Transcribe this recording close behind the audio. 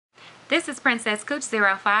This is Princess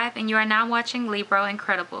Cooch05 and you are now watching Libro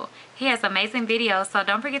Incredible. He has amazing videos, so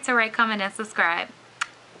don't forget to rate, comment, and subscribe.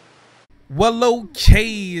 Well,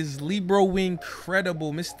 okay, is Libro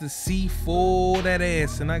Incredible, Mr. C4 that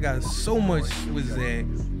ass, and I got so much with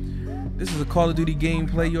that. This is a Call of Duty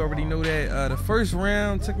gameplay, you already know that. The first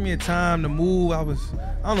round took me a time to move. I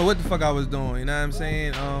don't know what the fuck I was doing, you know what I'm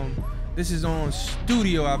saying? This is on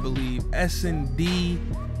Studio, I believe, S&D,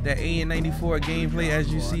 that AN94 gameplay.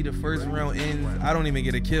 As you see, the first round ends. I don't even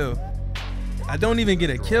get a kill. I don't even get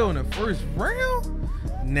a kill in the first round?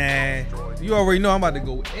 Nah, you already know I'm about to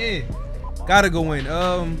go in. Gotta go in.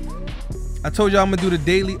 I told y'all I'm gonna do the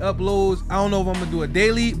daily uploads. I don't know if I'm gonna do a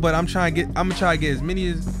daily, but I'm gonna try to get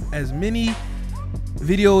as many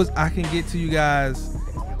videos I can get to you guys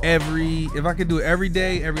if I could do it every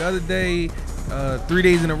day, every other day, 3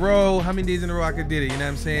 days in a row. How many days in a row I could do it, you know what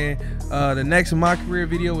I'm saying? The next My Career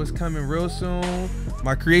video is coming real soon.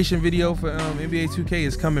 My creation video for NBA 2K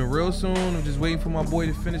is coming real soon. I'm just waiting for my boy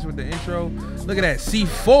to finish with the intro. Look at that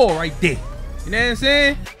C4 right there. You know what I'm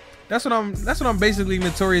saying? That's what I'm basically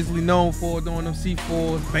notoriously known for, doing them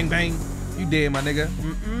C4s. Bang bang. You dead, my nigga.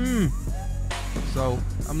 So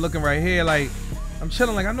I'm looking right here like I'm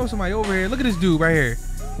chilling, like I know somebody over here. Look at this dude right here.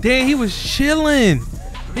 Damn, he was chilling.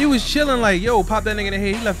 He was chilling like, yo, pop that nigga in the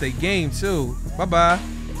head. He left the game too. Bye-bye.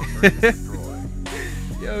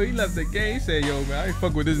 Yo, he left the game. He said, yo, man, I ain't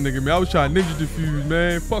fuck with this nigga, man. I was trying to ninja defuse,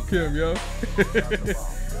 man. Fuck him, yo.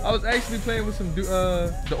 I was actually playing with some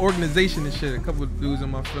the organization and shit. A couple of dudes in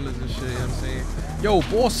my feelings and shit, you know what I'm saying? Yo,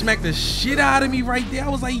 ball smacked the shit out of me right there. I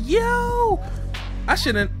was like, yo. I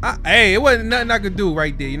shouldn't. Hey, it wasn't nothing I could do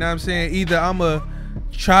right there, you know what I'm saying? Either I'ma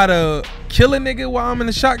try to kill a nigga while I'm in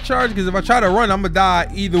the shock charge, because if I try to run, I'm gonna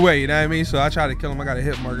die either way, you know what I mean? So I try to kill him. I got a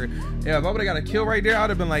hit marker. Yeah, if I would've got a kill right there, I'd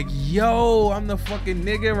have been like, yo, I'm the fucking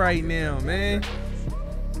nigga right now, man.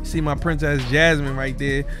 See my Princess Jasmine right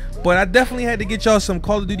there. But I definitely had to get y'all some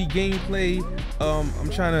Call of Duty gameplay. I'm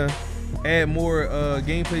trying to add more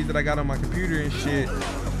gameplays that I got on my computer and shit.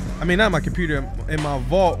 I mean, not my computer, in my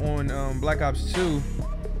vault on Black Ops 2.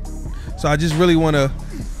 So I just really want to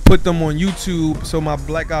put them on YouTube so my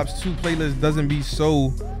Black Ops 2 playlist doesn't be so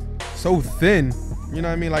thin. You know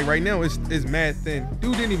what I mean? Like right now it's mad thin.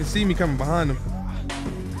 Dude didn't even see me coming behind him.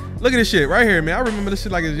 Look at this shit right here, man. I remember this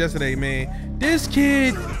shit like it was yesterday, man. This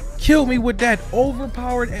kid killed me with that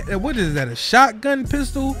overpowered, what is that, a shotgun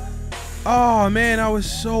pistol? Oh man, I was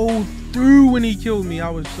so through when he killed me. I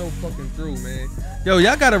was so fucking through, man. Yo,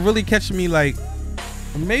 y'all gotta really catch me, like,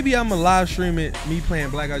 maybe I'm a live stream it, me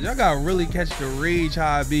playing Black Ops. Y'all gotta really catch the rage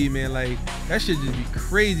how I be, man. Like, that shit just be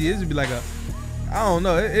crazy. This would be like a, I don't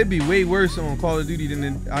know, it'd be way worse on Call of Duty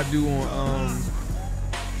than I do on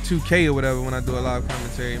 2K or whatever when I do a live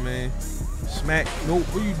commentary, man. Smack. Nope.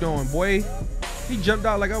 What you doing, boy? He jumped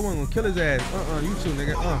out like I wasn't gonna kill his ass. You too,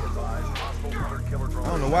 nigga. I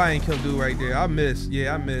don't know why I ain't killed dude right there. I missed.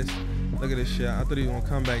 Yeah, I missed. Look at this shit. I thought he was gonna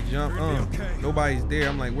come back, jump. Nobody's there.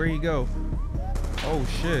 I'm like, where he go? Oh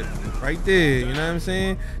shit. Right there. You know what I'm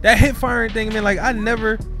saying? That hip firing thing, man. Like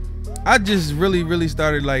I just really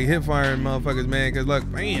started like hip firing motherfuckers, man. Cause look,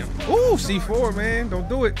 bam. Ooh, C4, man. Don't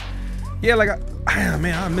do it. Yeah, like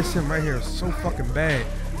man, I miss him right here so fucking bad.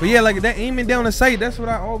 But yeah, like that aiming down the sight, that's what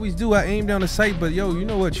I always do. I aim down the sight. But yo, you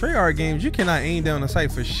know what? Treyarch games, you cannot aim down the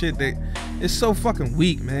sight for shit that it's so fucking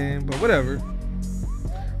weak, man. But whatever.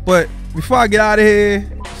 But before I get out of here,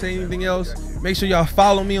 say anything else, make sure y'all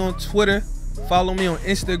follow me on Twitter, follow me on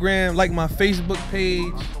Instagram, like my Facebook page.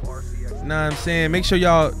 You know what I'm saying? Make sure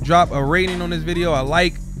y'all drop a rating on this video, a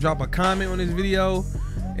like, drop a comment on this video.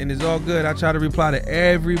 And it's all good. I try to reply to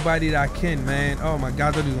everybody that I can, man. Oh my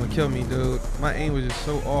god, that dude's gonna kill me, dude. My aim was just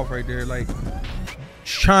so off right there, like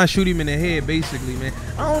trying to shoot him in the head, basically, man.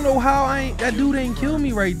 I don't know how that dude ain't kill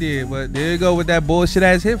me right there, but there you go with that bullshit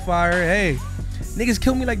ass hip fire. Hey, niggas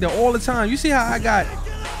kill me like that all the time. You see how I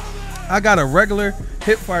got a regular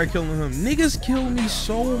hip fire killing him. Niggas kill me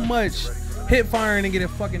so much hip firing and get a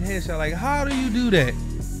fucking headshot. Like, how do you do that?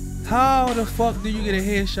 How the fuck do you get a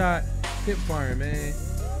headshot hip firing, man?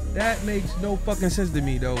 That makes no fucking sense to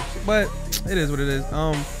me though, but it is what it is.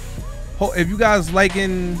 If you guys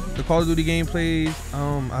liking the Call of Duty gameplays,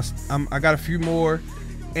 I got a few more,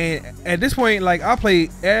 and at this point, like, I play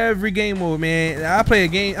every game mode, man. I'm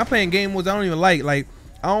playing game modes I don't even like. Like,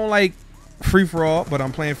 I don't like free for all, but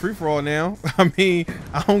I'm playing free for all now. I mean,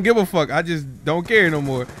 I don't give a fuck. I just don't care no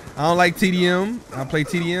more. I don't like TDM. I play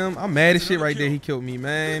TDM. I'm mad as shit right there. He killed me,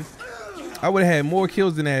 man. I would have had more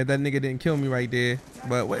kills than that if that nigga didn't kill me right there.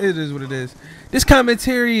 But it is what it is. This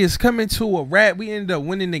commentary is coming to a wrap. We ended up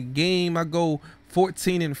winning the game. I go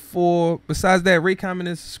 14-4. Besides that, rate, comment,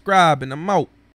 and subscribe, and I'm out.